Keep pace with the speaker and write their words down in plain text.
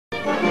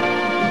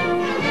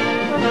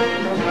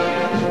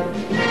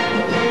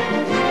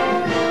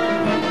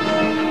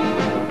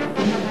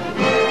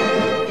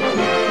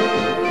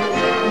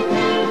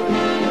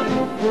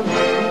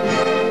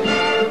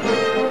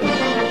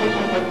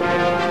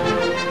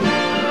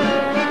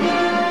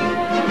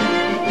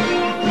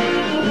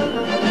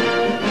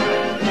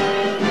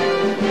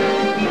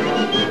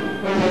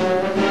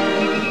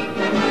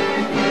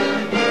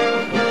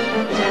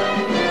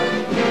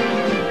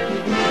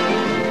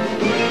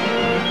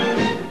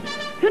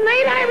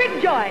Tonight I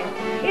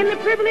rejoice in the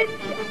privilege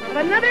of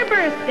another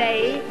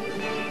birthday,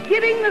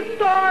 giving the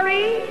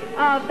story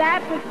of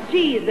that which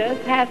Jesus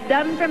has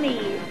done for me.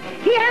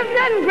 He has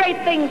done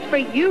great things for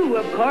you,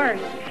 of course.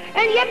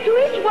 And yet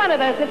to each one of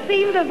us, it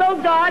seems as though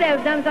God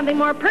has done something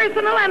more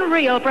personal and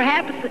real,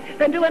 perhaps,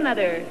 than to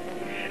another.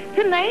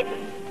 Tonight,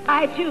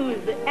 I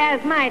choose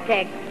as my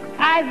text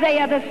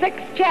Isaiah, the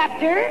 6th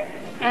chapter,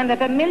 and the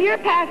familiar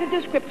passage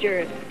of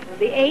Scripture,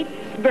 the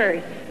 8th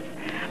verse.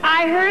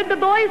 I heard the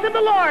voice of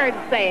the Lord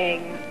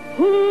saying,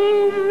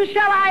 "Whom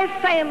shall I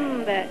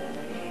send?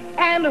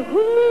 And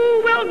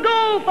who will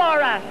go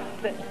for us?"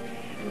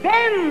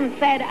 Then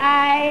said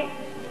I,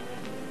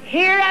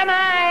 "Here am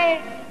I,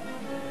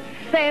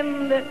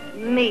 send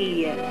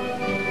me."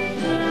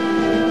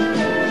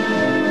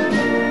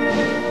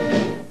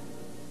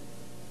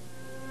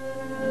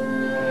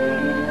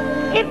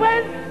 It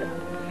was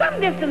some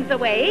distance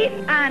away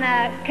on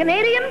a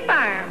Canadian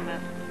farm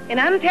in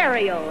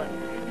Ontario,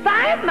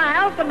 5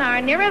 miles from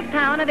our nearest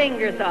town of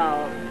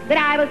Ingersoll, that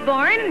I was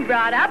born and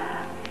brought up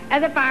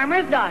as a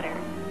farmer's daughter.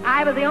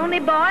 I was the only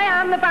boy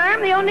on the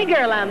farm, the only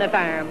girl on the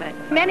farm.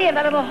 Many of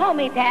the little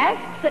homey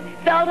tasks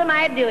fell to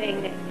my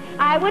doing.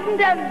 I wouldn't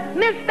have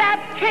missed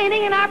that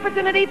training and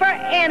opportunity for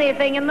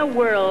anything in the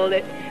world,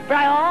 for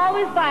I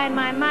always find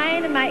my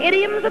mind and my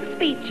idioms of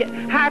speech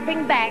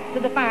harping back to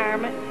the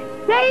farm.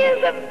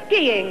 Days of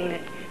skiing,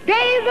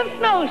 days of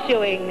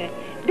snowshoeing,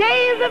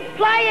 days of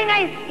flying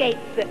ice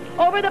skates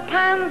over the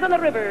ponds and the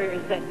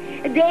rivers,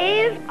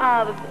 days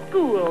of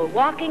school,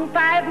 walking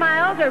 5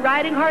 miles or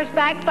riding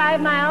horseback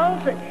 5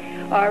 miles,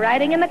 or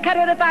riding in the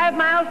cutter the 5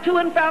 miles to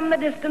and from the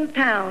distant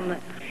town.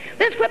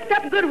 This whipped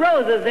up good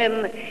roses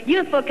in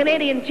youthful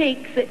Canadian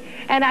cheeks,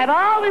 and I've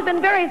always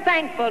been very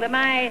thankful to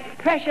my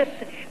precious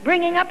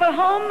bringing up at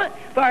home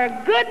for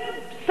a good,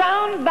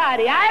 sound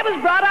body. I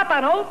was brought up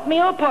on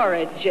oatmeal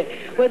porridge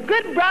with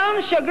good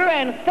brown sugar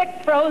and thick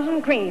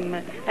frozen cream.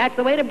 That's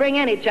the way to bring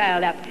any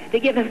child up, to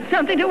give them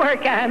something to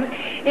work on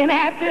in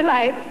after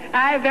life,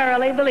 I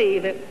verily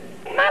believe.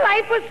 My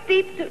life was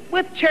steeped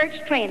with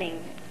church training.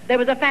 There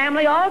was a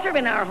family altar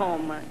in our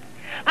home.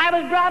 I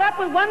was brought up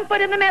with one foot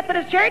in the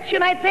Methodist Church, you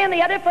might say, and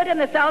the other foot in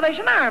the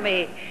Salvation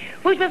Army,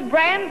 which was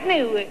brand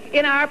new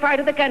in our part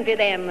of the country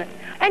then.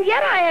 And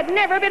yet I had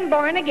never been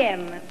born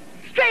again.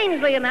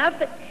 Strangely enough,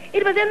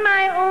 it was in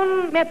my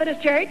own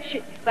Methodist church,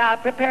 while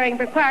preparing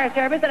for choir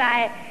service, that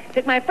I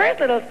took my first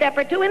little step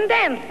or two in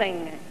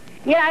dancing.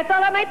 Yet I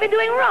thought I might be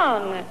doing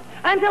wrong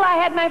until I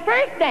had my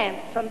first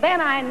dance, and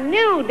then I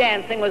knew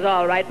dancing was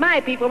all right. My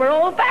people were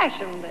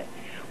old-fashioned.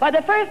 Why,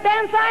 the first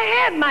dance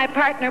I had, my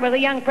partner was a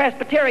young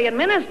Presbyterian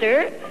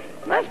minister.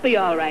 Must be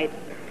all right.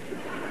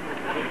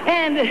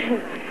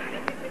 And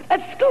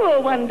at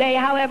school one day,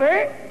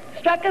 however,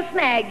 struck a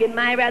snag in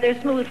my rather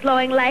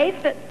smooth-flowing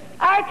life.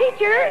 Our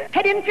teacher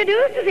had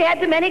introduced, as he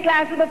had to many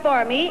classes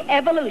before me,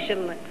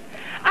 evolution.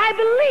 I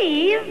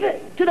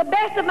believe, to the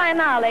best of my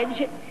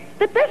knowledge,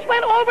 that this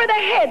went over the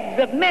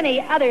heads of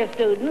many other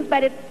students,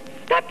 but it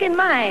stuck in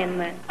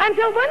mine.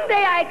 Until one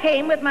day I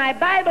came with my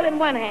Bible in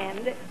one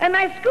hand and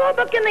my school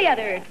book in the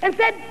other and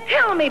said,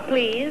 "Tell me,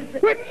 please,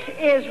 which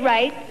is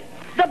right,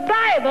 the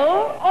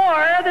Bible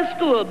or the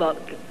school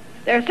book?"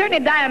 They're certainly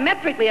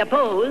diametrically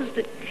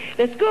opposed.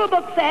 The school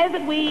book says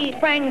that we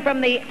sprang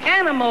from the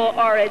animal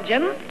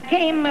origin,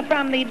 came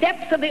from the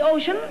depths of the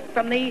ocean,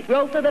 from the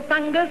growth of the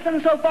fungus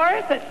and so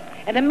forth,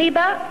 and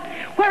amoeba,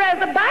 whereas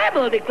the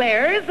Bible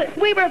declares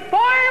we were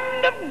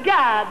formed of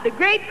God, the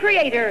great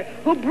Creator,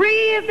 who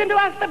breathed into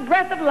us the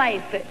breath of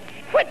life.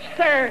 Which,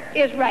 sir,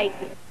 is right?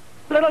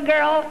 Little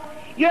girl,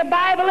 your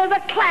Bible is a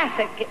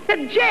classic. It's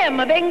a gem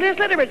of English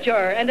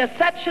literature, and as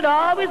such should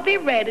always be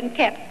read and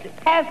kept.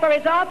 As for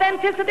its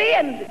authenticity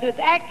and its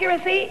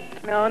accuracy,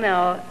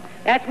 no,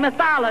 that's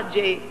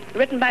mythology,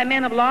 written by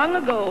men of long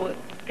ago.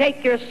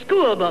 Take your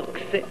school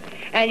books,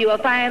 and you will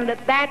find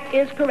that that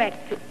is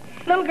correct.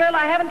 Little girl,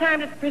 I haven't time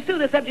to pursue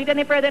the subject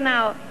any further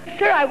now.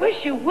 Sir, I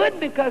wish you would,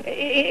 because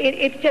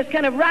it's just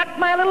kind of rocked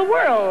my little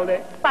world.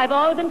 I've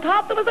always been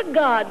taught there was a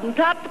God, and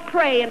taught to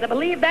pray and to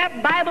believe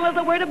that Bible is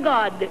the Word of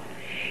God.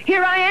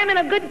 Here I am in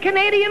a good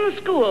Canadian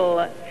school,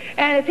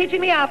 and it's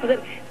teaching the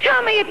opposite.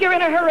 Tell me if you're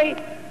in a hurry.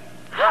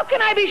 How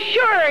can I be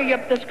sure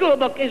the school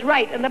book is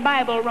right and the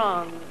Bible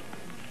wrong?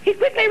 He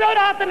quickly wrote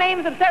off the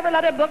names of several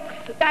other books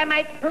that I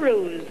might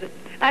peruse.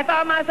 I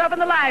found myself in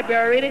the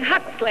library reading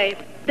Huxley,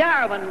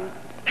 Darwin,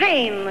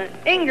 Paine,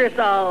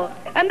 Ingersoll,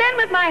 and then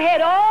with my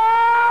head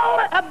all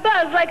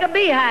abuzz like a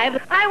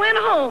beehive, I went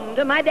home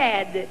to my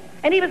dad.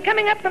 And he was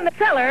coming up from the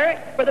cellar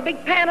with a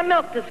big pan of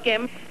milk to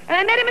skim, and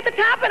I met him at the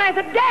top, and I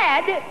said,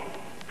 "Dad,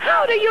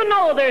 how do you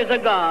know there's a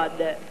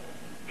God?"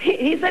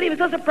 He said he was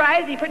so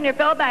surprised he pretty near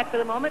fell back for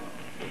the moment,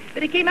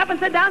 but he came up and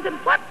sat down and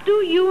said, "What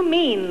do you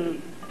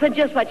mean?" I said,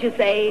 "Just what you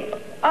say.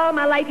 All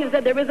my life you've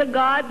said there is a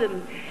God,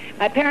 and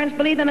my parents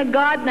believe in a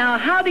God. Now,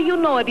 how do you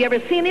know? Have you ever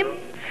seen him?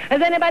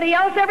 Has anybody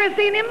else ever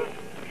seen him?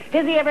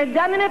 Has he ever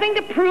done anything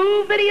to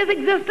prove that he is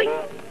existing?"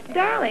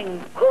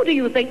 Darling, who do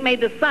you think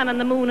made the sun and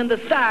the moon and the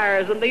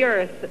stars and the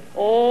earth?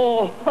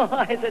 Oh,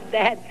 I said,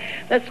 Dad,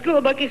 the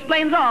school book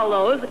explains all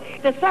those.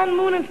 The sun,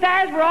 moon, and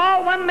stars were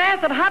all one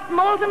mass of hot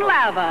molten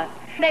lava.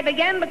 They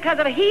began because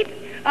of heat,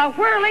 a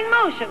whirling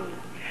motion.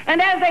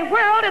 And as they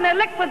whirled in their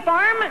liquid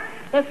form,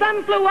 the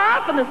sun flew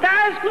off, and the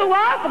stars flew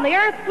off, and the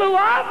earth flew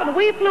off, and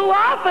we flew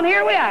off, and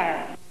here we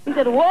are. He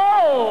said,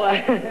 whoa!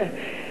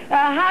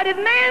 How did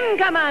man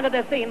come onto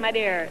the scene, my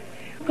dear?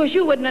 Of course,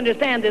 you wouldn't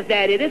understand this,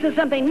 Daddy. This is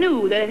something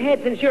new that it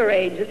had since your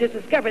age. It just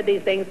discovered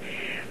these things.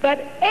 But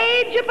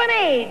age upon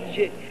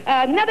age,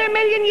 another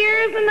 1,000,000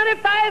 years, another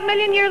 5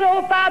 million years,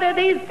 oh, Father,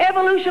 these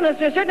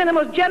evolutionists are certainly the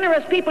most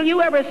generous people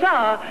you ever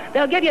saw.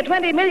 They'll give you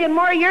 20 million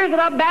more years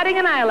without batting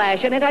an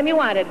eyelash anytime you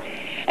want it.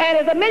 And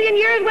as 1,000,000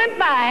 years went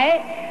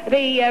by,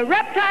 the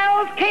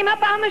reptiles came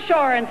up on the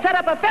shore and set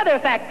up a feather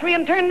factory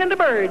and turned into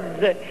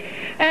birds.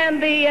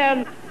 And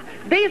the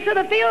beasts of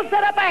the field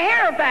set up a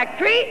hair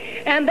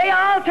factory, and they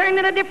all turned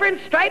into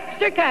different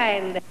stripes or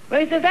kind.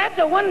 Well, he says, that's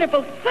a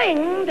wonderful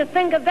thing to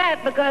think of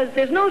that, because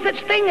there's no such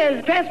thing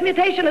as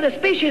transmutation of the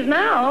species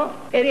now.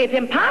 It's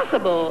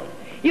impossible.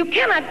 You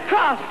cannot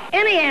cross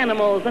any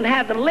animals and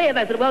have them live.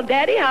 I said, well,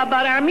 Daddy, how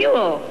about our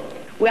mule?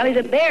 Well, he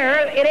said,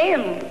 there it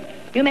ends.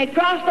 You may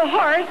cross the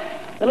horse,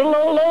 the little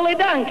old lowly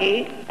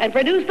donkey, and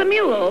produce the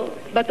mule,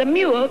 but the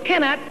mule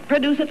cannot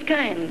produce its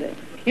kind.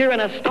 You're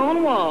in a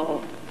stone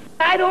wall.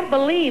 I don't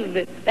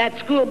believe that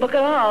school book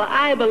at all.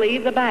 I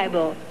believe the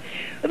Bible.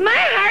 But my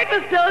heart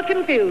was still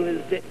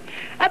confused.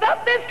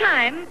 About this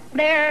time,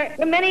 there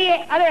were many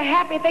other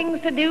happy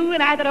things to do,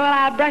 and I thought, well,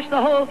 I'll brush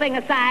the whole thing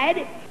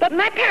aside. But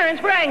my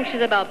parents were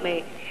anxious about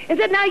me and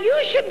said, now,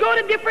 you should go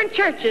to different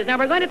churches. Now,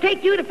 we're going to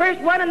take you to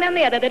first one and then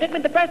the other. They took me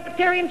to the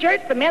Presbyterian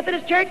Church, the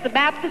Methodist Church, the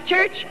Baptist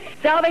Church,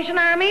 Salvation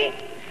Army.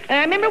 And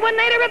I remember one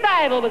night a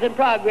revival was in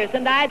progress,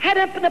 and I had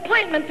an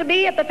appointment to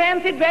be at the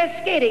fancy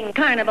dress skating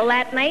carnival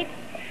that night.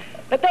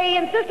 But they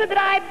insisted that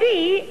I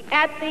be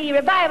at the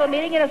revival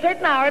meeting at a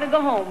certain hour to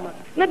go home.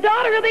 And the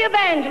daughter of the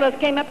evangelist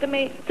came up to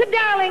me, said,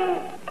 darling,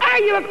 are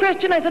you a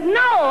Christian? I said, no,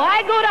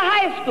 I go to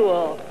high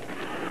school.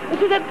 And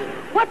she said,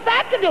 what's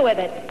that to do with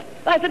it?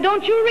 I said,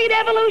 don't you read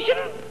evolution?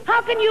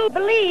 How can you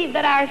believe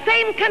that our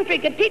same country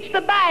could teach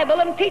the Bible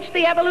and teach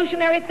the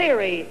evolutionary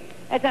theory?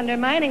 That's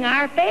undermining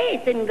our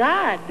faith in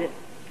God.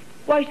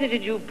 Why, she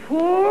said, you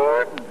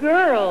poor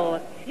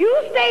girl.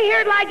 You stay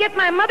here till I get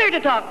my mother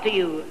to talk to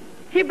you.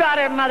 She brought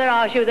her mother.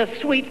 Oh, she was a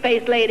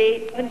sweet-faced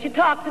lady. And she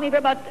talked to me for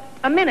about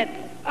a minute.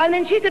 And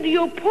then she said,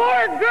 you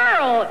poor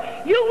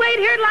girl, you wait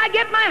here till I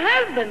get my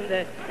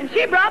husband. And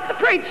she brought the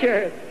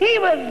preacher. He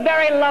was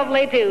very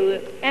lovely,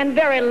 too, and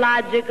very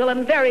logical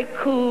and very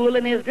cool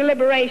in his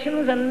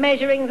deliberations and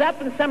measurings up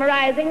and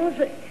summarizings.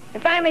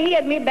 And finally, he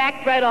had me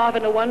backed right off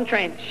into one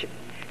trench.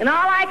 And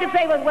all I could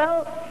say was,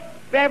 well,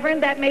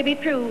 Reverend, that may be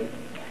true.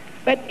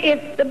 But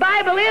if the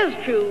Bible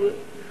is true,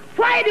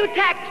 why do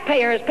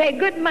taxpayers pay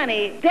good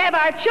money to have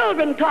our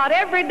children taught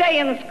every day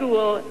in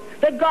school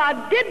that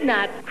God did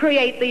not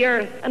create the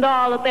earth and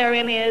all that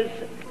therein is?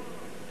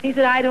 He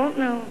said, I don't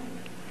know.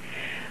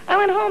 I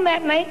went home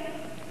that night.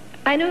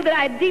 I knew that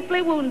I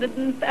deeply wounded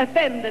and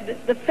offended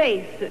the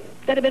faith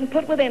that had been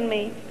put within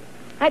me.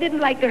 I didn't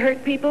like to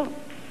hurt people.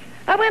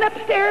 I went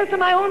upstairs to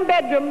my own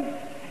bedroom.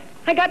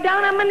 I got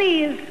down on my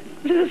knees.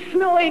 It was a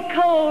snowy,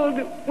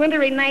 cold,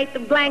 wintry night. The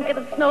blanket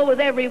of snow was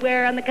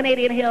everywhere on the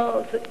Canadian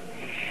hills.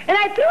 And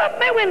I threw up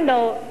my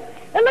window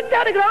and looked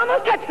out. I could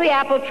almost touch the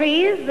apple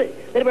trees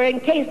that were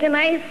encased in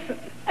ice. And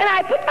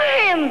I put my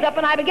hands up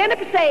and I began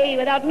to say,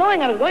 without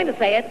knowing I was going to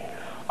say it,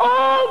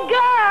 oh,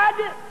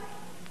 God,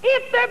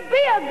 if there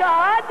be a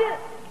God,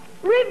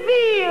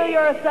 reveal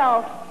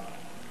yourself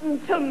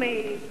to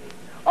me.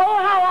 Oh,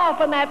 how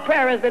often that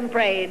prayer has been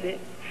prayed.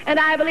 And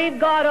I believe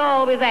God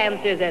always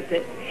answers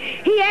it.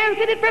 He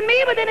answered it for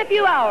me within a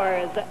few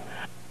hours.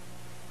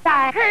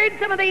 I heard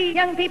some of the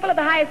young people of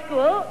the high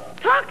school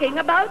talking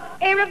about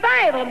a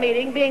revival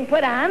meeting being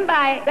put on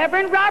by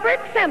Reverend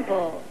Robert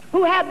Semple,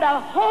 who had the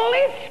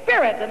Holy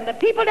Spirit, and the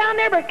people down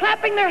there were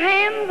clapping their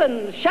hands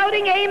and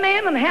shouting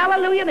amen and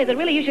hallelujah, and they said,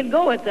 really, you should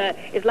go.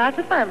 It's lots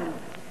of fun.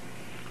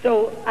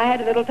 So I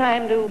had a little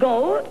time to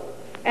go,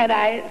 and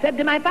I said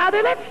to my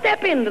father, let's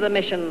step into the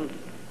mission.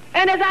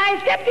 And as I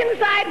stepped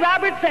inside,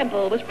 Robert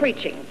Semple was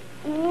preaching.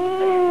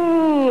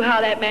 Ooh,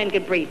 how that man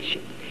could preach.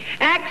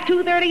 Acts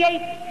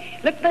 2:38.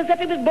 Looked as if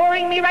he was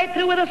boring me right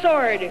through with a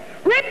sword.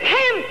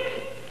 Repent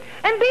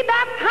and be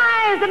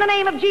baptized in the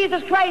name of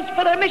Jesus Christ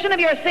for the remission of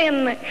your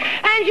sin,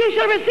 and you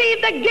shall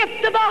receive the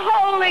gift of the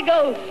Holy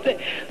Ghost.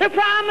 The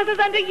promises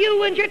unto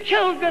you and your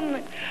children,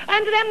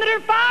 and to them that are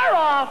far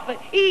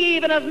off,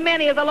 even as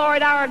many as the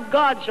Lord our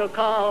God shall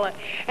call.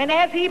 And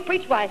as he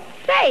preached, why,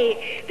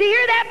 say, to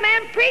hear that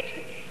man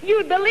preach,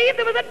 you'd believe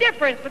there was a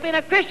difference between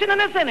a Christian and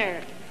a sinner.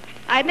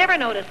 I'd never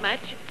noticed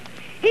much.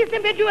 He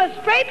simply drew a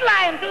straight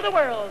line through the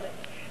world.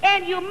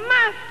 And you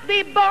must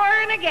be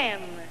born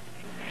again.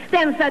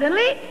 Then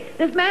suddenly,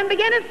 this man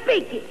began to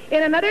speak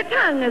in another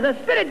tongue as the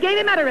Spirit gave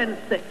him utterance.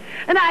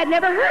 And I had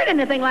never heard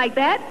anything like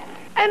that.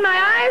 And my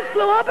eyes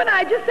flew open.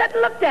 I just sat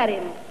and looked at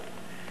him.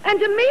 And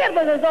to me it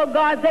was as though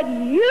God said,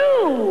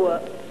 you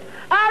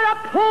are a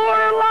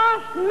poor,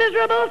 lost,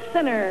 miserable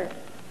sinner.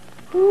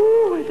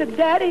 Ooh, I said,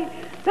 Daddy,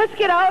 let's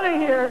get out of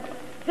here.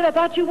 He said, I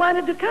thought you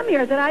wanted to come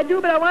here. I said, I do,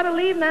 but I want to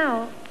leave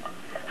now.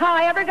 How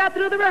I ever got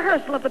through the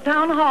rehearsal at the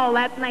town hall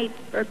that night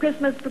for a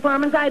Christmas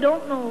performance, I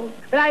don't know.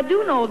 But I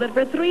do know that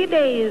for 3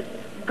 days,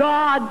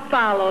 God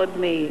followed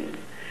me.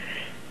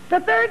 The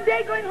third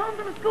day going home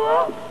from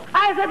school,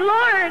 I said,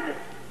 Lord,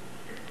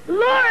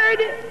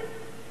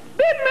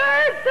 be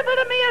merciful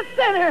to me, a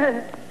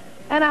sinner.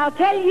 And I'll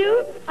tell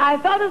you, I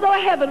felt as though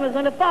heaven was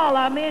going to fall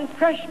on me and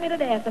crush me to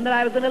death, and that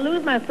I was going to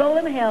lose my soul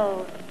in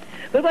hell.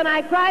 But when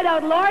I cried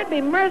out, Lord,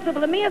 be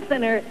merciful to me, a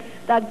sinner,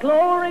 the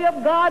glory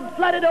of God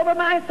flooded over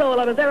my soul.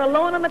 I was there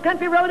alone on the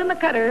country road in the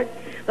cutter,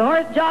 the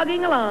horse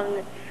jogging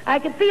along. I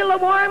could feel the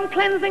warm,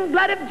 cleansing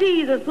blood of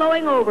Jesus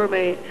flowing over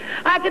me.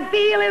 I could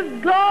feel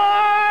his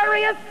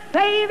glorious,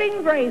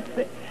 saving grace.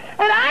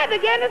 And I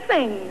began to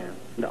sing.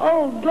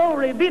 Oh,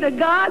 glory be to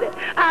God,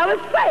 I was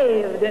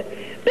saved.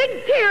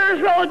 Big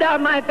tears rolled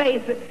down my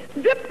face,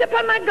 dripped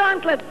upon my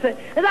gauntlets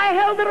as I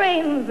held the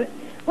reins.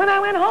 When I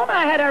went home,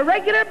 I had a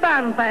regular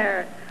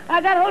bonfire.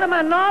 I got hold of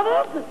my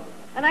novels,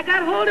 and I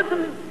got hold of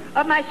some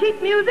of my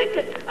sheet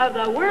music, of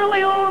the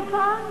whirly old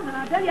songs, and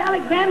I'll tell you,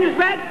 Alexander's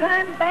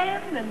Ragtime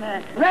Band, and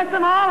the rest of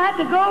them all had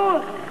to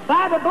go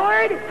by the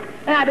board,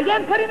 and I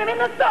began putting them in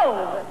the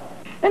stove.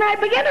 And I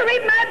began to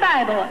read my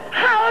Bible,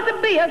 How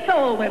to Be a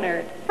Soul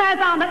Winner. I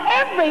found that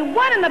every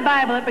one in the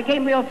Bible that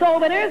became real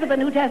soul winners of the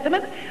New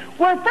Testament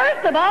were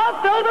first of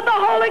all filled with the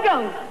Holy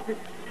Ghost.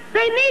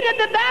 They needed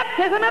the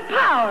baptism of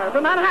power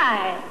from on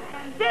high.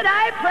 Did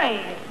I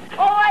pray?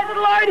 Oh, I said,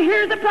 Lord,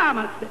 here's the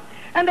promise.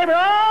 And they were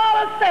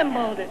all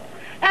assembled.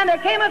 And there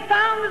came a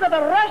sound as of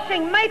a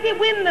rushing mighty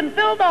wind and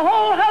filled the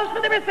whole house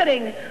where they were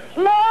sitting.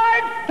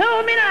 Lord,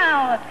 fill me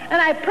now.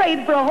 And I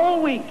prayed for a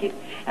whole week.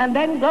 And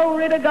then,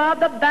 glory to God,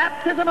 the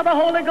baptism of the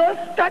Holy Ghost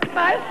struck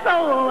my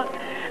soul.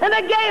 And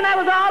again, I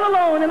was all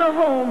alone in a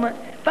home,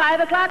 5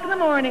 o'clock in the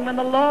morning, when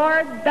the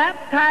Lord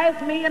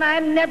baptized me, and I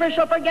never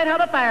shall forget how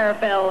the fire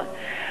fell.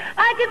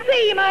 I could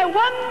see my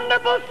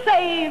wonderful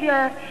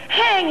Savior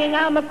hanging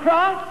on the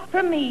cross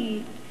for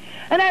me.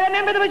 And I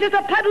remember there was just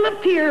a puddle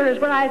of tears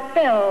where I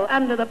fell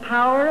under the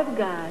power of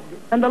God.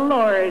 And the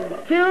Lord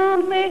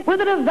filled me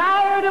with a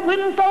desire to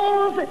win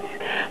souls.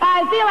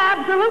 I feel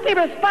absolutely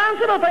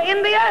responsible for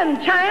India and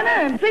China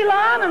and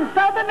Ceylon and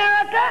South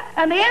America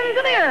and the ends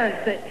of the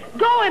earth.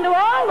 Go into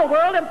all the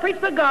world and preach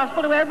the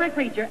gospel to every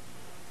creature.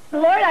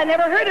 Lord, I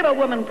never heard of a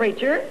woman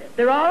preacher.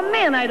 They're all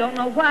men. I don't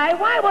know why.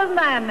 Why wasn't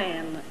I a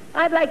man?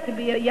 I'd like to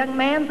be a young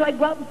man so I'd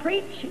go out and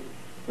preach.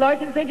 Lord,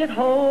 you say, just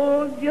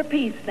hold your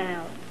peace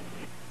now.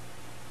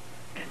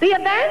 The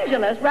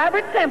evangelist,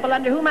 Robert Semple,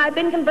 under whom I'd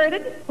been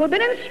converted, who had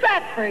been in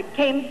Stratford,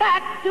 came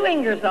back to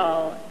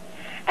Ingersoll.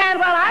 And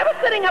while I was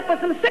sitting up with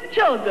some sick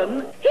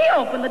children, he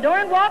opened the door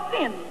and walked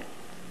in.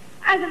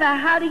 I said,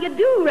 how do you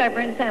do,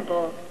 Reverend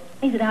Semple?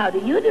 He said, how do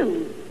you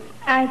do?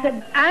 I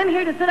said, I'm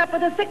here to sit up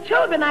with the sick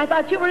children. I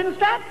thought you were in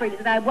Stratford. He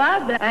said, I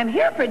was, but I'm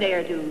here for a day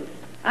or two.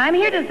 I'm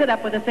here to sit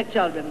up with the sick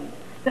children.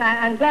 I said,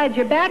 I'm glad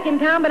you're back in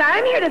town, but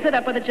I'm here to sit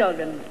up with the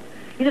children.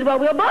 He said, well,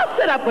 we'll both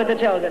sit up with the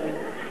children.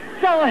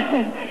 So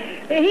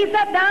he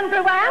sat down for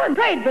a while and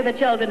prayed for the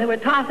children who were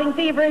tossing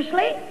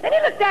feverishly. Then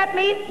he looked at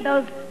me,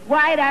 those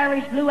wide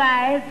Irish blue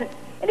eyes,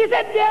 and he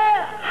said,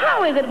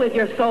 how is it with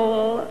your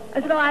soul?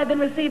 I said, oh, I've been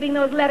receiving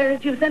those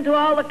letters you've sent to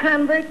all the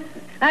converts.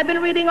 I've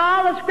been reading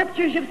all the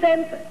scriptures you've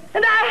sent,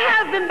 and I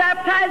have been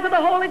baptized with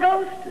the Holy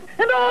Ghost.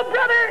 And oh,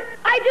 brother,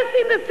 I just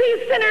seem to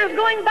see sinners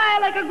going by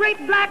like a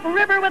great black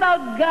river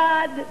without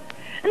God.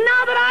 And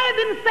now that I have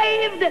been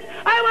saved,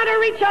 I want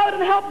to reach out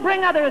and help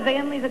bring others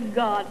in. He said,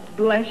 God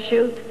bless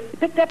you. He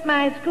picked up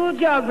my school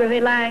geography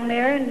lying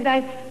there, and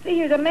I see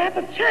here's a map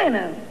of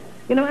China.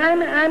 You know,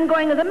 I'm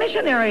going as a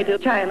missionary to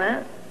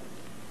China.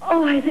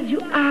 Oh, I said,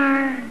 you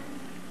are?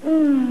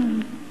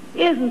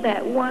 Isn't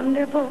that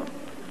wonderful?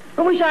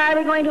 I wish I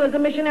were going to as a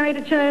missionary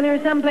to China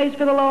or someplace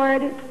for the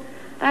Lord.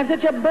 I have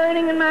such a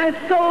burning in my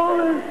soul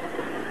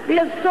to be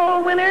a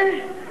soul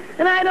winner,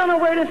 and I don't know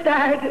where to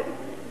start.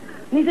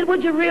 And he said,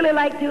 would you really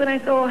like to? And I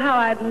said, oh, how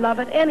I'd love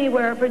it,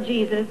 anywhere for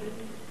Jesus.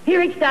 He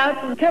reached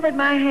out and covered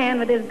my hand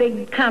with his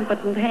big,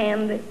 competent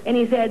hand, and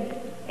he said,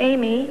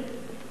 Aimee,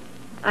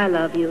 I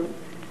love you.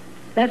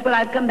 That's what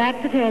I've come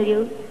back to tell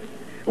you.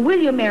 Will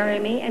you marry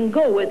me and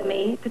go with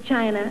me to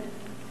China?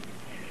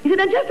 He said,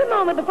 now just a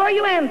moment before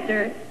you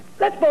answer,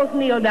 let's both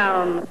kneel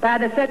down by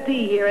the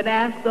settee here and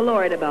ask the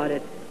Lord about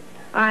it.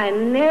 I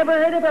never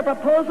heard of a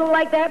proposal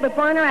like that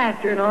before nor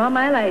after in all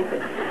my life.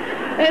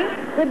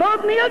 And we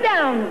both kneeled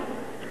down.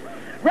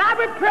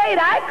 Robert prayed.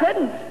 I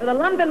couldn't, with a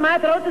lump in my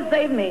throat to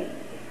save me.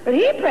 But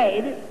he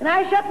prayed, and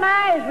I shut my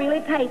eyes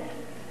really tight.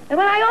 And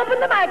when I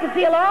opened them, I could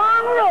see a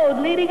long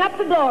road leading up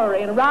to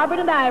glory, and Robert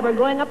and I were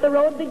going up the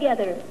road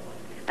together.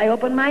 I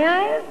opened my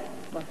eyes.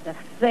 Must a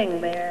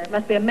thing there.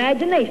 Must be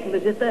imagination.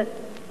 It was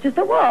just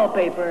a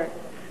wallpaper.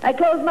 I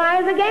closed my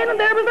eyes again, and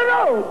there was the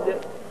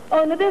road.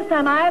 Only this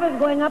time I was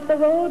going up the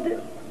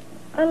road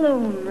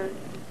alone.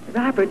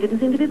 Robert didn't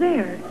seem to be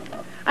there.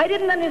 I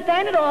didn't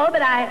understand it all,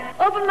 but I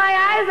opened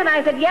my eyes and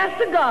I said yes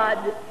to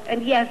God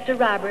and yes to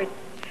Robert.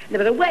 There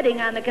was a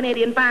wedding on the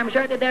Canadian farm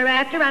shortly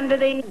thereafter under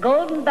the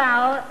golden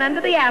bough, under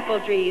the apple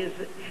trees.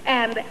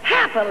 And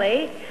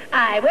happily,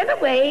 I went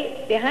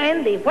away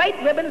behind the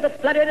white ribbons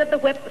that fluttered at the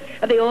whip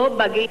of the old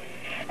buggy.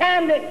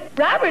 And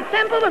Robert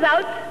Semple was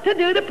out to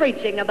do the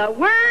preaching of the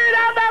Word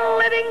of the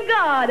living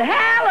God.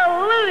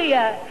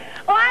 Hallelujah!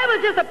 Oh, I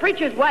was just a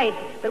preacher's wife,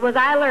 but was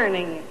I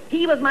learning?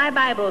 He was my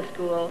Bible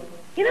school.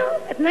 You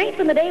know, at night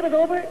when the day was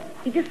over,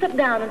 he'd just sit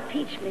down and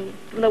teach me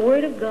from the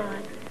Word of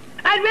God.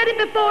 I'd read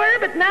it before,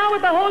 but now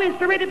with the Holy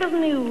Spirit it was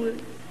new.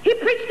 He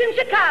preached in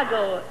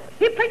Chicago.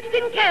 He preached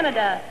in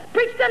Canada.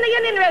 Preached on the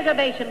Indian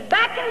reservation,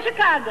 back in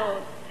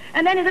Chicago.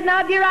 And then he said,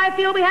 now, dear, I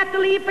feel we have to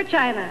leave for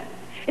China.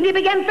 And he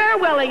began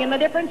farewelling in the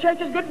different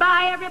churches.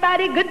 Goodbye,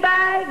 everybody.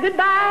 Goodbye,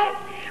 goodbye.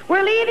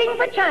 We're leaving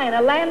for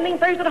China, landing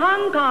first at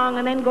Hong Kong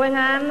and then going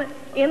on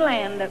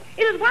inland.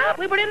 It was while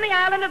we were in the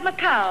island of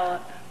Macau,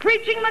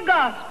 preaching the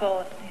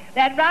gospel,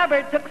 that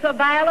Robert took so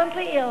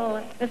violently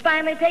ill, was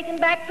finally taken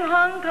back to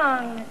Hong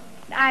Kong.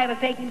 I was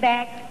taken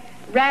back,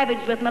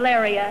 ravaged with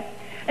malaria,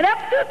 and up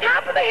to the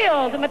top of the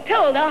hill to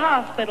Matilda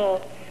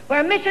Hospital,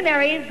 where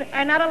missionaries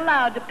are not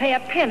allowed to pay a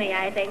penny,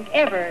 I think,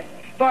 ever,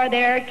 for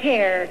their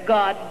care.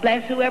 God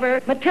bless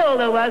whoever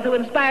Matilda was who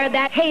inspired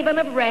that haven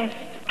of rest,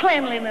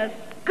 cleanliness,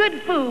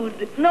 good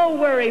food, no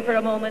worry for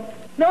a moment.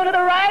 No to the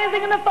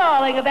rising and the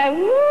falling of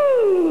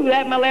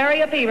that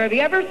malaria fever. Have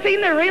you ever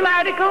seen the real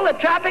article, the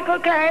tropical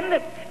kind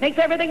that makes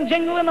everything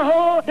jingle in the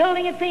whole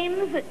building, it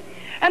seems?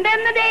 And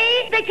then the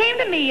day they came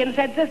to me and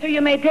said, Sister,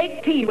 you may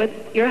take tea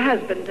with your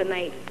husband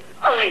tonight.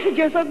 Oh, I said,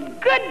 you're so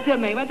good to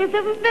me, but this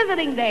isn't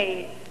visiting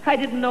day. I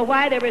didn't know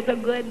why they were so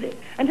good.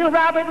 Until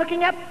Robert,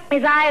 looking up,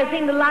 his eyes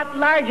seemed a lot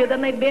larger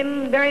than they'd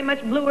been, very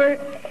much bluer,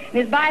 and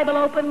his Bible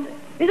opened.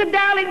 He said,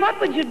 darling,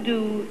 what would you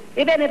do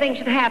if anything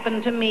should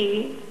happen to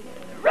me?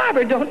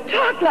 Robert, don't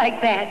talk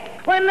like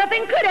that. Well,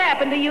 nothing could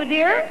happen to you,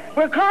 dear.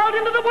 We're called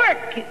into the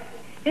work.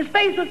 His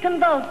face was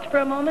convulsed for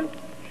a moment,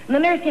 and the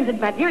nurse came and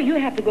said, my dear, you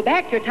have to go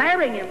back. You're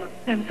tiring him.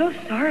 I'm so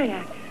sorry.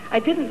 I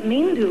didn't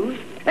mean to.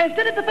 I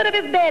stood at the foot of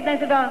his bed, and I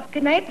said, oh,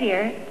 good night,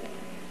 dear.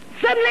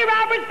 Suddenly,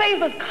 Robert's face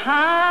was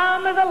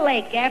calm as a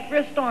lake after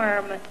a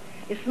storm.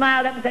 He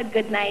smiled up and said,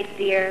 good night,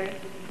 dear.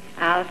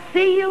 I'll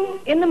see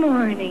you in the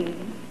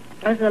morning.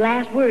 Those are the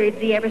last words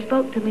he ever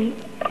spoke to me.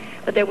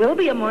 But there will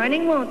be a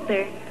morning, won't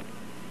there?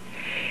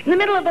 In the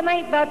middle of the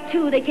night, about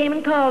 2, they came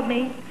and called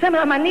me.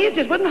 Somehow my knees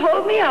just wouldn't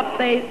hold me up.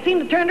 They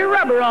seemed to turn to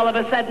rubber all of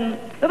a sudden.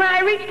 But when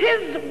I reached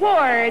his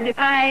ward,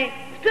 I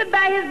stood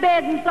by his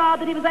bed and saw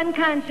that he was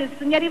unconscious,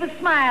 and yet he was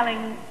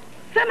smiling.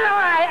 Somehow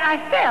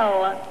I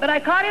fell, but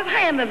I caught his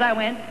hand as I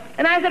went.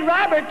 And I said,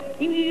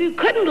 Robert, you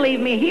couldn't leave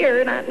me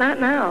here, not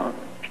now.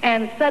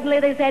 And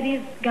suddenly they said,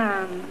 he's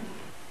gone.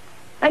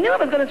 I knew I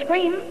was going to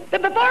scream,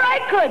 but before I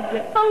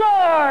could,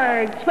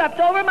 the Lord swept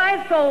over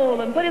my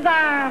soul and put his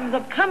arms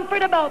of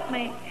comfort about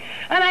me.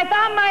 And I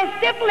found my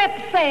stiff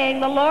lips saying,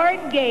 the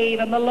Lord gave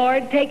and the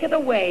Lord taketh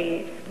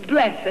away.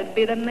 Blessed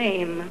be the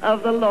name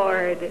of the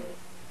Lord.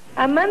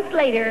 A month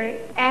later,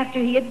 after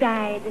he had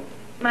died,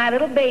 my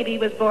little baby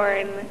was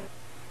born.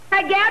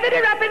 I gathered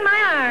her up in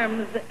my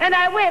arms, and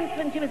I went,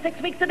 when she was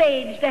 6 weeks of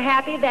age, to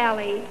Happy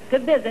Valley to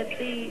visit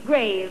the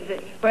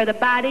grave where the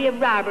body of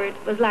Robert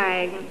was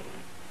lying.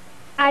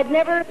 I'd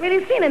never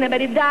really seen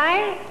anybody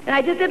die, and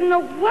I just didn't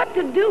know what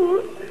to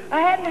do.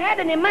 I hadn't had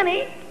any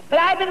money, but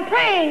I'd been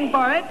praying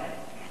for it.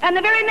 And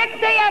the very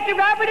next day after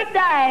Robert had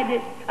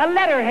died, a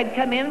letter had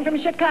come in from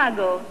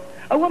Chicago.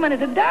 A woman had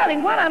said,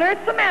 darling, what on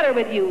earth's the matter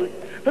with you?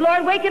 The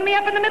Lord waking me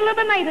up in the middle of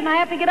the night, and I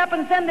have to get up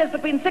and send this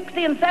between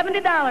 $60 and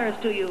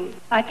 $70 to you.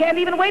 I can't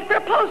even wait for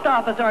a post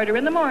office order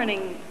in the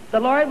morning. The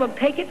Lord will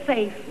take it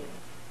safe.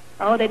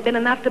 Oh, there'd been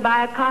enough to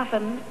buy a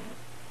coffin.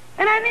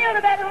 And I kneeled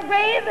at that little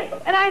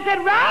grave, and I said,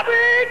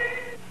 Robert,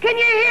 can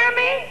you hear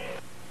me?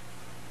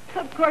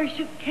 Of course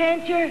you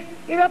can't.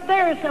 You're up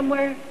there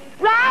somewhere.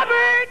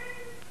 Robert,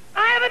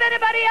 I haven't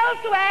anybody else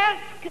to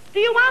ask. Do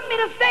you want me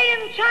to stay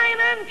in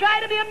China and try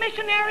to be a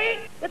missionary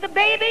with the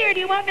baby, or do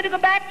you want me to go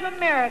back to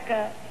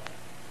America?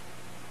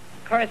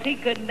 Of course, he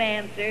couldn't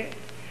answer.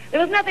 There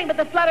was nothing but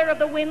the flutter of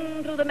the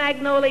wind through the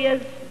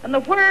magnolias and the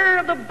whir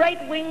of the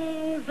bright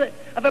wings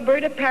of a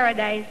bird of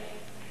paradise,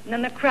 and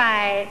then the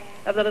cry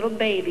of the little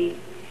baby.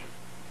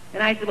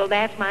 And I said, well,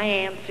 that's my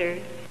answer.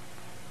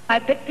 I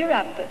picked her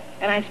up,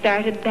 and I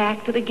started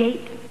back to the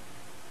gate.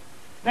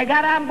 I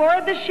got on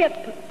board the ship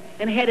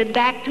and headed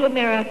back to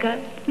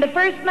America. The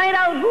first night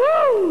out,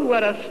 whoo,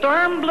 what a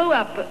storm blew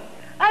up.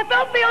 I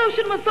felt the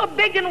ocean was so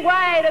big and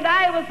wide, and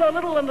I was so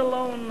little and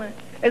alone.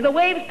 As the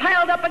waves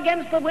piled up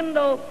against the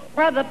window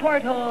or the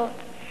porthole,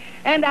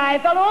 and I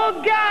felt,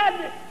 oh,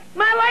 God,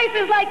 my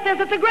life is like this.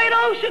 It's a great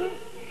ocean.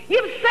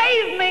 You've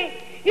saved me.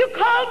 You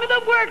called me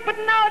to work, but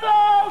now it's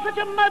all such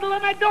a muddle,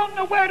 and I don't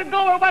know where to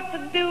go or what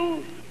to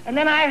do. And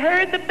then I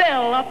heard the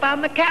bell up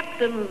on the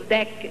captain's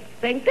deck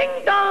saying,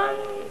 ding-dong.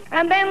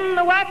 And then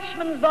the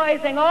watchman's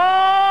voice saying,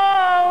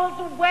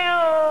 all's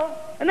well.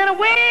 And then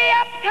away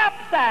up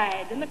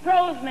topside in the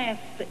crow's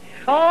nest,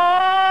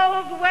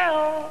 all's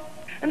well.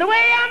 And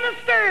away on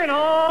the stern,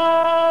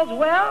 all's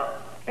well.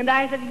 And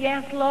I said,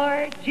 yes,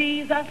 Lord,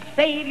 Jesus,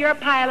 Savior,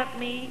 pilot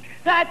me.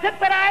 So I took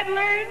what I'd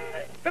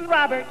learned from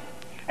Robert,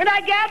 and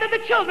I gathered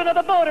the children of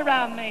the boat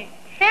around me.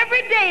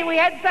 Every day we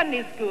had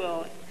Sunday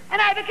school,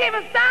 and I became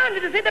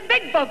astounded to see the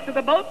big folks of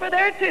the boat were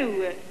there,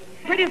 too.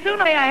 Pretty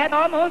soon I had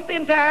almost the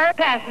entire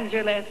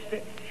passenger list.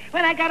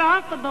 When I got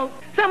off the boat,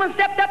 someone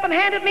stepped up and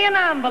handed me an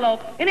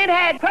envelope, and it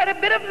had quite a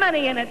bit of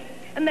money in it.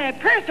 And the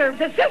purser,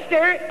 the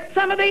sister,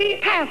 some of the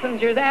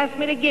passengers asked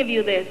me to give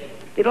you this.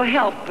 It'll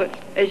help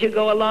as you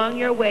go along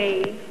your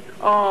way.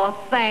 Oh,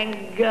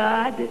 thank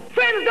God.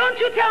 Friends, don't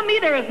you tell me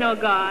there is no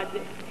God.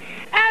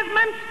 As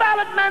months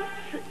followed months,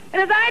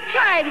 and as I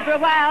tried for a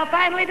while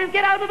finally to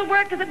get out of the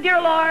work, I said,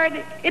 dear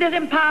Lord, it is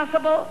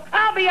impossible.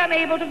 I'll be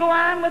unable to go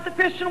on with the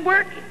Christian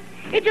work.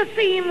 It just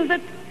seems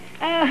that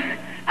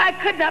I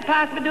could not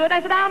possibly do it.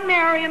 I said, I'll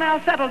marry and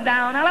I'll settle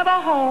down. I'll have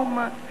a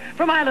home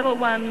for my little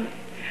one.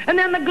 And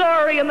then the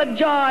glory and the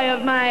joy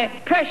of my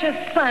precious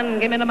son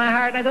came into my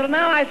heart. And I thought,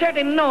 now I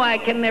certainly know I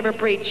can never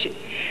preach.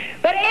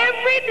 But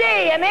every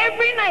day and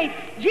every night,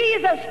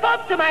 Jesus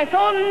spoke to my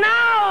soul,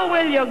 now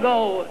will you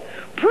go?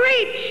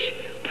 Preach,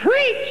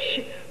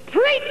 preach,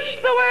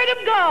 preach the word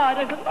of God.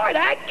 I said, Lord,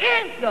 I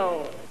can't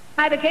go.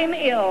 I became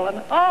ill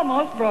and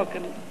almost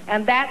broken.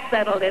 And that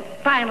settled it.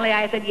 Finally,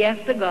 I said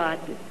yes to God.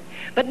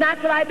 But not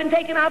till I'd been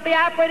taken off the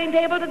operating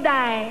table to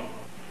die.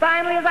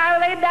 Finally, as I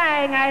lay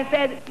dying, I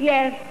said,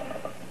 yes,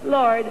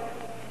 Lord,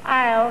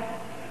 I'll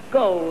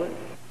go.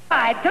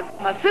 I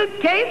took my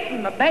suitcase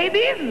and my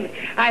babies, and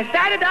I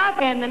started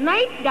off in the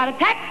night, got a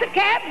taxi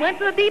cab, went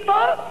to the depot,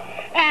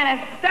 and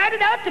I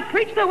started out to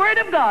preach the word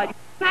of God.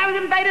 I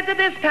was invited to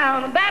this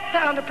town and that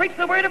town to preach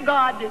the word of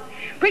God.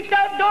 Preached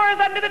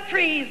outdoors under the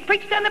trees,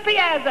 preached on the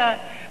piazza,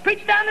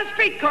 preached on the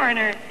street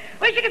corner.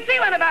 Wish you could see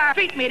one of our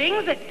street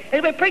meetings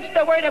as we preached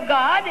the word of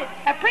God.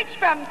 I preached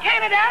from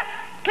Canada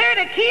clear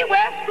to Key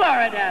West,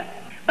 Florida,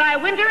 by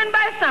winter and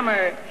by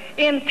summer,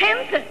 in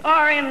tent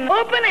or in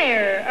open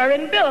air or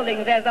in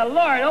buildings as the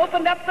Lord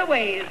opened up the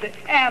ways,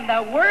 and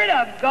the word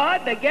of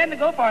God began to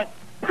go forth.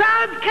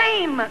 Crowds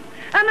came,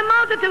 and the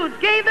multitudes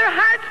gave their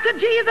hearts to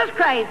Jesus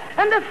Christ,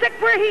 and the sick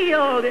were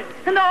healed,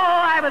 and oh,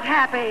 I was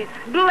happy.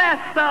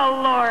 Bless the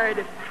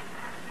Lord.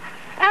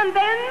 And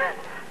then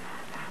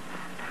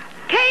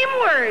came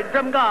word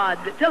from God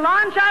to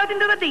launch out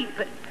into the deep.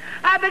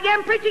 I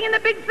began preaching in the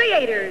big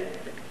theaters,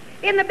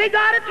 in the big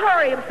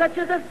auditoriums, such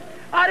as the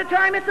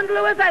auditorium at St.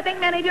 Louis. I think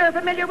many of you are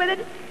familiar with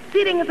it,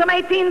 seating some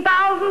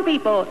 18,000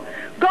 people.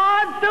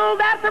 God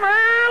filled that from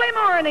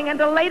early morning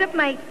until late at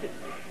night.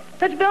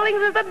 Such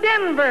buildings as the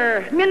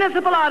Denver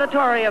Municipal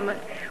Auditorium,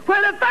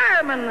 where the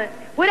firemen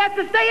would have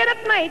to stay in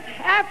at night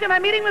after my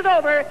meeting was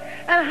over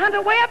and hunt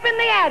away up in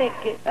the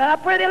attic,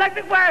 up where the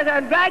electric wires are,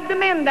 and drag the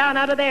men down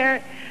out of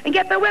there and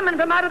get the women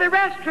from out of the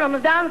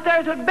restrooms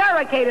downstairs who had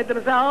barricaded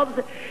themselves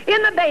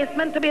in the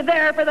basement to be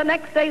there for the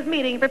next day's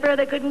meeting for fear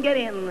they couldn't get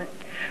in.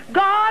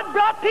 God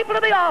brought people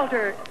to the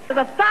altar. There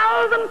was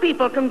 1,000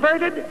 people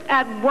converted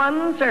at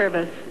one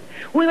service.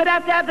 We would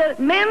have to have the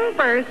men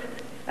first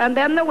and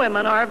then the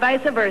women, or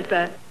vice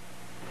versa.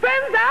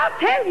 Friends, I'll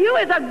tell you,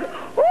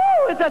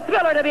 it's a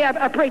thriller to be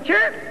a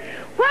preacher.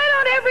 Why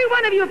don't every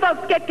one of you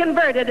folks get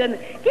converted and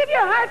give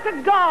your heart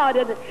to God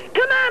and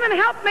come on and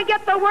help me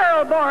get the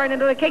world born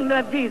into the kingdom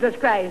of Jesus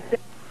Christ?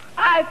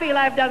 I feel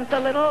I've done so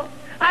little.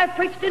 I've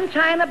preached in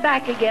China,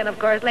 back again, of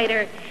course,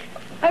 later.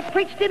 I've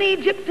preached in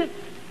Egypt.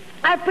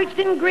 I've preached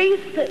in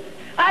Greece.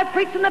 I've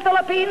preached in the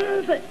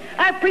Philippines.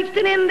 I've preached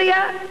in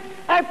India.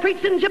 I've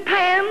preached in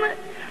Japan.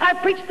 I've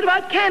preached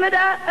throughout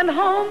Canada and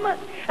home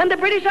and the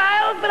British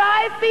Isles, but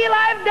I feel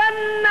I've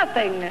done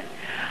nothing.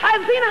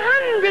 I've seen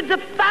hundreds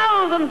of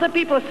thousands of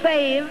people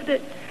saved.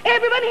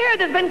 Everyone here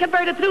that's been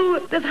converted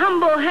through this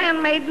humble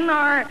handmaiden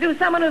or through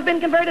someone who's been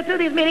converted through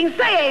these meetings,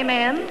 say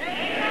amen.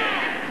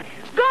 Amen.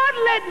 God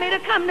led me to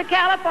come to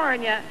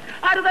California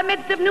out of the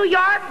midst of New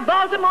York,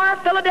 Baltimore,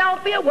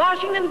 Philadelphia,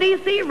 Washington,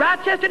 D.C.,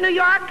 Rochester, New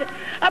York,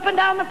 up and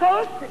down the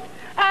coast,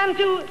 and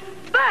to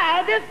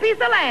buy this piece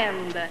of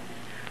land.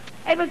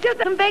 It was just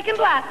some vacant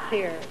lots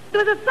here.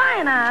 There was a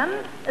sign on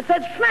that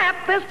said,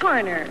 snap this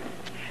corner.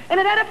 And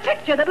it had a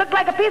picture that looked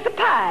like a piece of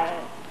pie.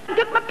 I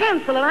took my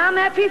pencil, and on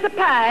that piece of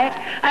pie,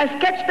 I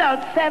sketched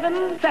out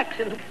 7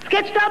 sections.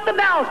 Sketched out the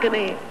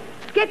balcony.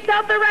 Sketched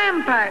out the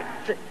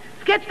ramparts.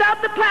 Sketched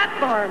out the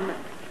platform.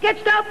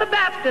 Sketched out the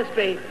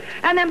baptistry.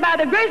 And then by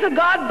the grace of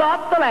God,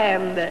 bought the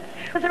land.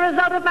 As a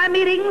result of my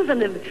meetings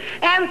and of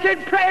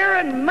answered prayer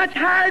and much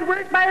hard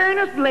work by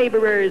earnest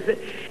laborers,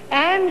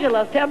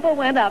 Angela's temple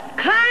went up,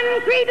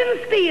 concrete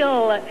and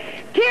steel,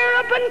 tier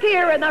upon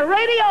tier, and the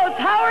radio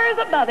towers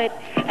above it.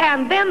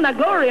 And then the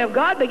glory of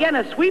God began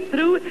to sweep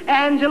through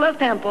Angela's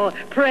temple.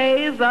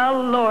 Praise the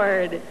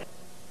Lord.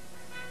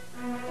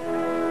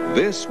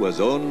 This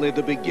was only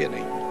the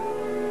beginning.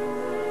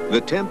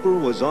 The temple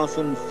was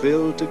often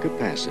filled to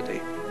capacity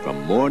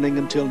from morning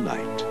until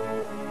night.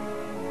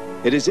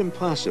 It is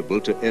impossible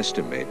to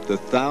estimate the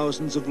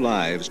thousands of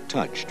lives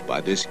touched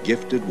by this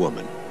gifted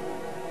woman.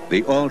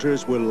 The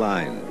altars were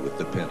lined with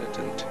the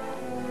penitent.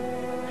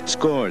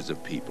 Scores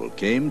of people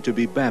came to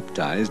be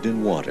baptized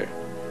in water.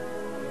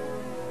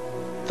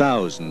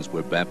 Thousands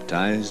were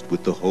baptized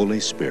with the Holy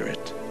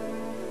Spirit.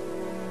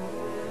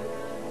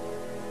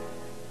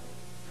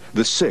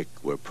 The sick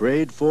were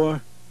prayed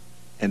for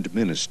and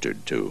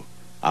ministered to,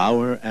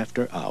 hour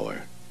after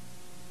hour.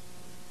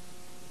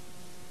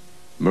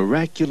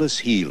 Miraculous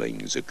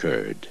healings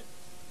occurred.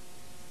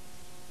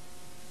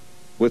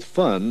 With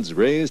funds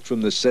raised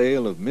from the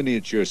sale of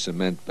miniature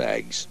cement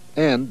bags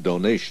and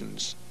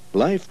donations,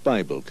 Life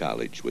Bible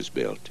College was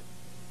built.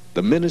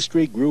 The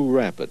ministry grew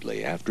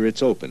rapidly after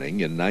its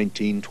opening in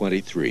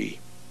 1923.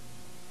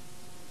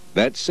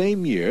 That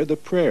same year, the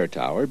Prayer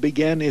Tower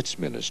began its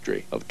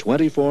ministry of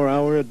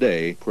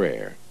 24-hour-a-day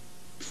prayer,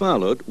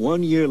 followed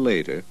 1 year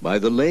later by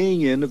the laying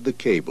in of the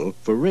cable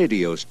for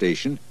radio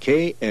station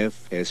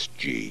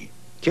KFSG.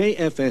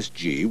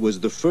 KFSG was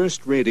the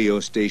first radio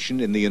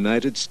station in the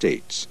United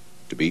States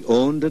to be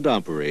owned and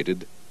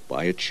operated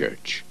by a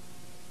church.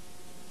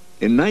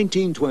 In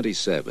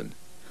 1927,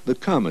 the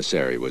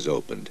commissary was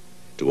opened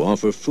to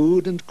offer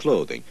food and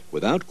clothing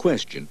without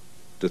question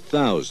to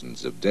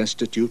thousands of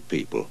destitute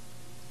people.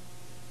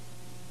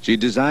 She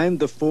designed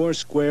the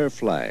Foursquare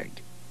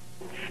flag.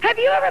 Have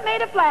you ever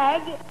made a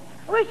flag?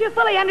 I wish you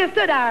fully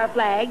understood our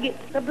flag.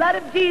 The blood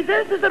of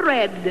Jesus is the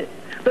red.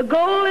 The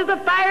gold is the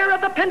fire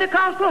of the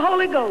Pentecostal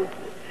Holy Ghost.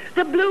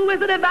 The blue is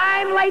the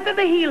divine life of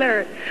the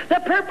healer. The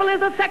purple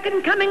is the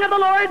second coming of the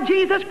Lord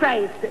Jesus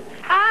Christ.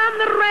 On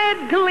the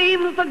red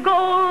gleams the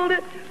gold,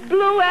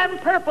 blue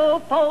and purple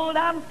fold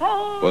on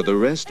fold. For the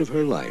rest of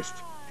her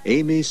life,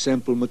 Aimee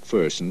Semple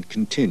McPherson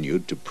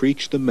continued to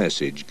preach the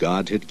message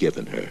God had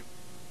given her.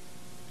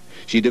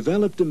 She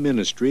developed a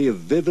ministry of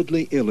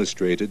vividly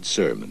illustrated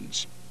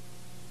sermons.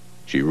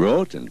 She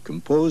wrote and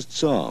composed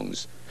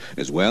songs,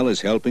 as well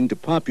as helping to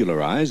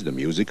popularize the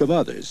music of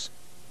others.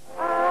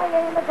 I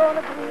ain't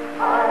gonna be,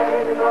 I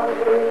ain't gonna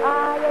be,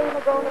 I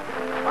ain't gonna be,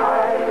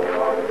 I ain't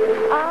gonna be,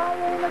 I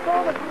ain't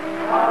gonna be,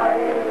 I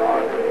ain't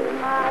gonna be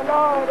my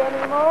Lord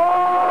anymore.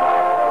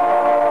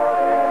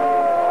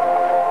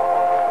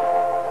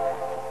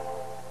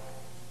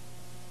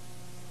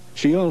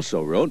 She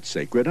also wrote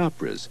sacred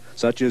operas,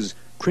 such as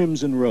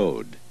Crimson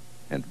Road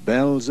and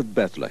Bells of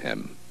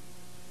Bethlehem.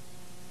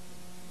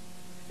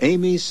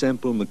 Aimee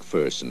Semple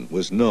McPherson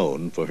was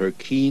known for her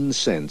keen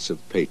sense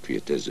of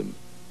patriotism.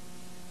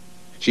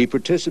 She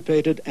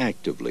participated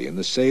actively in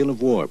the sale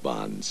of war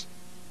bonds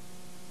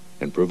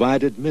and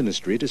provided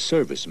ministry to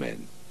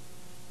servicemen.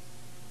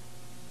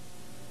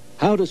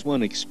 How does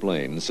one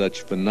explain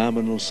such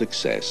phenomenal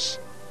success?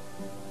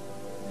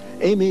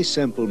 Aimee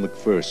Semple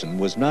McPherson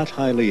was not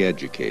highly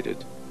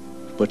educated,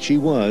 but she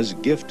was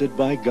gifted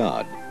by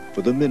God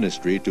for the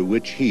ministry to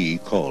which He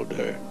called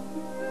her.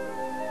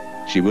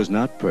 She was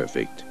not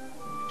perfect.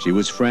 She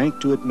was frank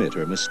to admit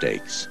her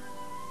mistakes.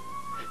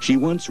 She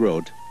once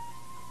wrote,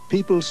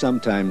 "People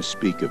sometimes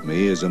speak of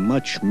me as a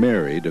much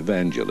married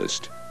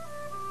evangelist,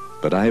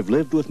 but I have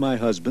lived with my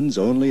husbands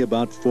only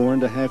about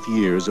 4.5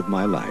 years of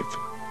my life.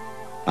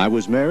 I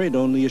was married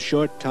only a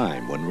short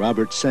time when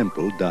Robert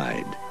Semple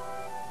died.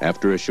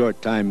 After a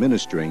short time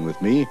ministering with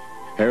me,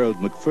 Harold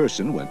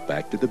McPherson went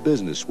back to the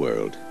business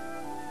world.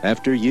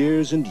 After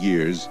years and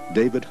years,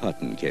 David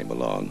Hutton came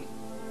along.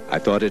 I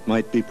thought it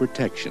might be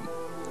protection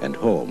and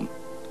home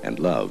and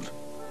love,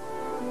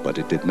 but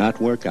it did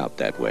not work out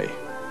that way.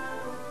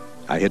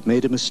 I had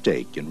made a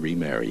mistake in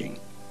remarrying."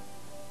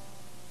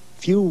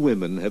 Few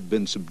women have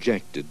been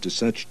subjected to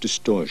such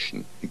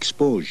distortion,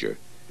 exposure,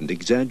 and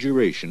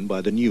exaggeration by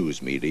the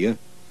news media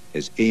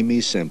as Aimee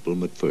Semple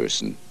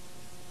McPherson.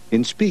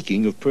 In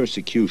speaking of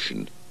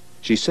persecution,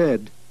 she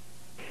said,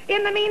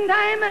 In the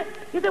meantime,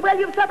 you said, well,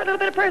 you've suffered a little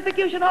bit of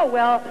persecution. Oh,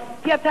 well,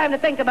 if you have time to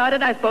think about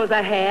it, I suppose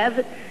I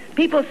have.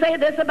 People say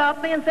this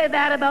about me and say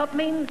that about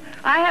me.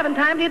 I haven't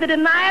time to either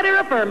deny it or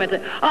affirm it.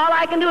 All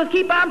I can do is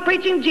keep on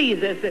preaching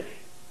Jesus.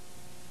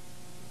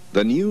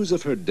 The news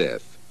of her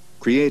death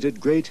created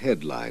great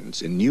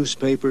headlines in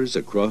newspapers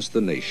across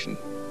the nation.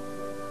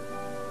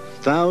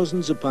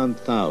 Thousands upon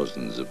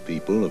thousands of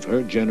people of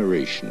her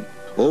generation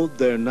owed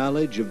their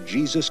knowledge of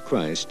Jesus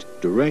Christ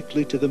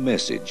directly to the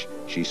message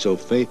she so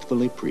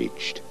faithfully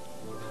preached.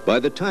 By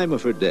the time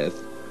of her death,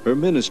 her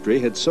ministry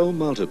had so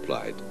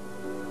multiplied.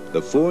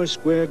 The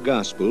Foursquare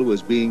gospel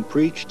was being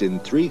preached in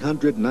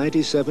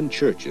 397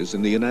 churches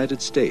in the United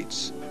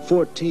States,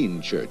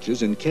 14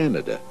 churches in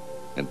Canada,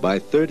 and by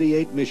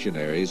 38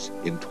 missionaries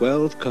in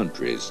 12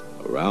 countries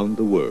around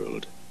the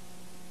world.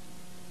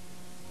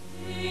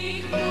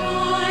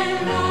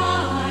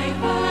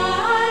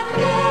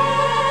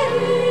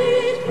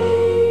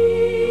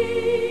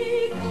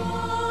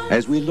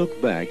 As we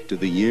look back to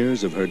the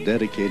years of her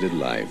dedicated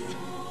life,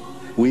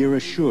 we are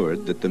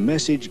assured that the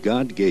message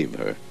God gave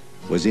her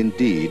was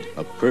indeed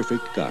a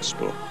perfect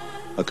gospel,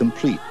 a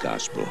complete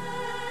gospel,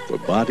 for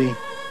body,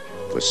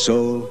 for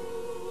soul,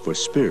 for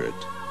spirit,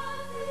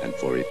 and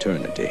for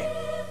eternity.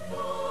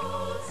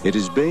 It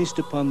is based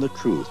upon the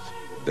truth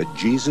that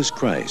Jesus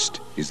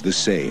Christ is the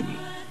same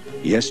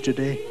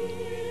yesterday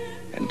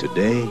and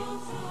today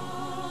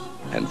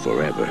and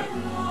forever.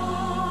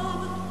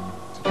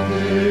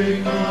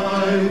 Take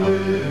my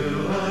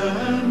will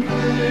and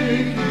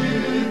make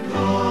it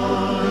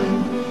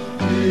thine.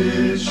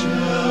 It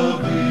shall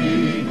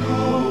be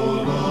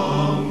no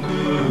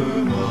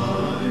longer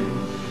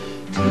mine.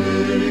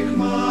 Take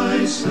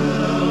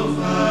myself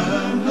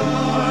and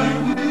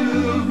I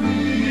will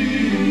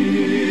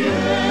be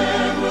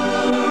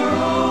ever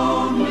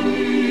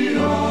only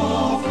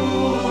all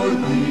for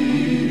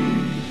thee.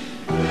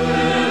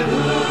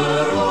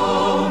 Ever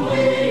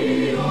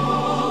only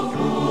all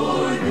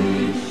for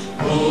thee.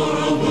 For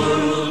a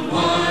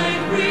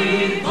worldwide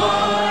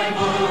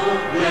revival,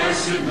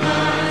 blessed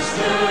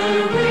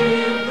Master, we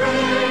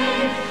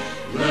pray.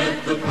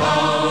 Let the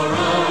power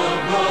of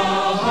the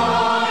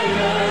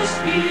highest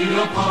be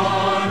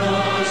upon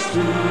us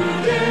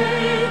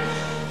today.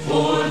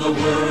 For the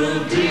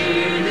world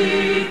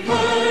dearly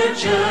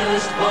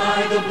purchased by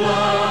the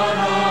blood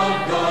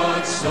of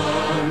God's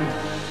Son,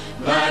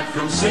 that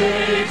from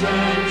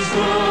Satan's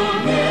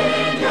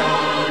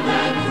dominion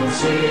and from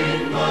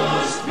sin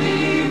must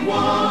be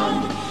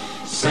won.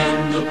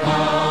 Send the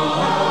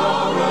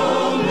power, O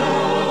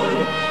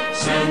Lord,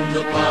 send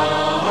the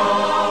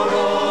power,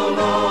 O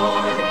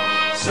Lord,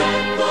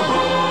 send the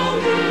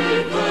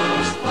Holy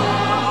Ghost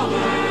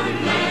power,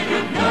 let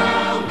it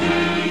now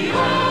be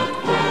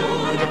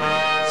outpoured.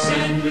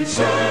 Send it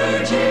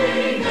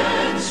surging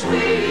and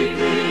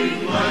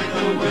sweeping like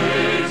the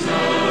waves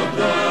of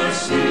the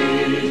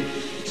sea.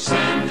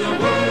 Send a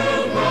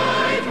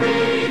worldwide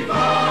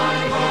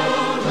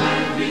revival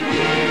and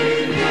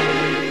begin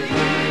it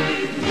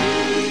with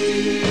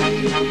thee.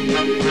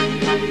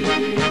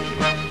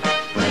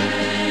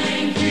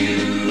 Thank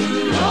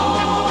you,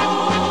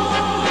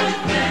 Lord.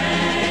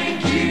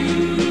 Thank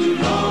you,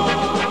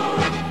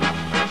 Lord.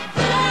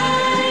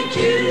 Thank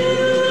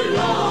you,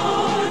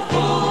 Lord,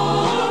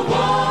 for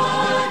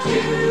what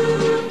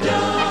you've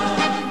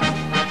done.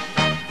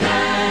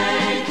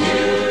 Thank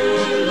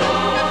you,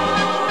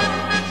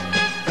 Lord.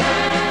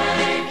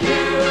 Thank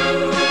you,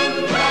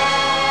 Lord.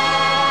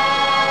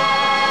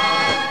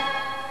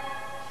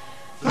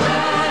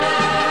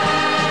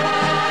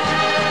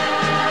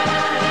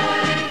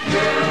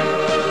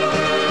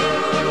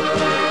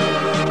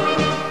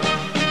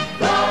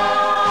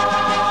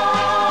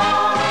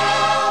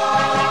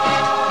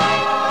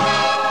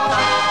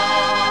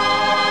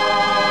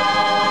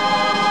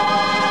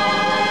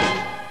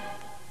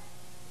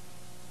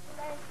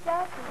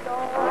 Precious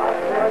Lord,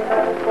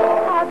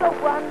 has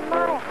won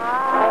my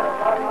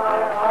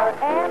heart,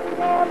 and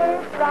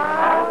never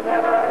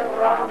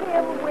from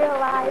Him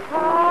will I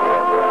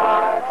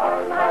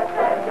part. My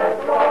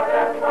precious Lord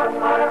has won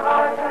my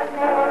heart, and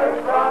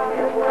never from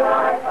Him will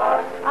I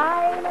part.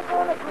 I ain't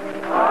gonna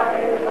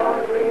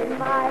grieve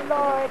my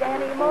Lord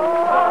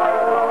anymore.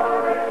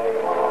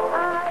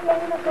 I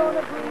ain't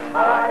gonna grieve.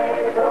 I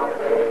ain't gonna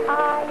grieve.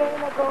 I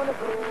ain't gonna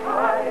grieve.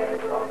 I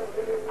ain't gonna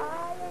grieve.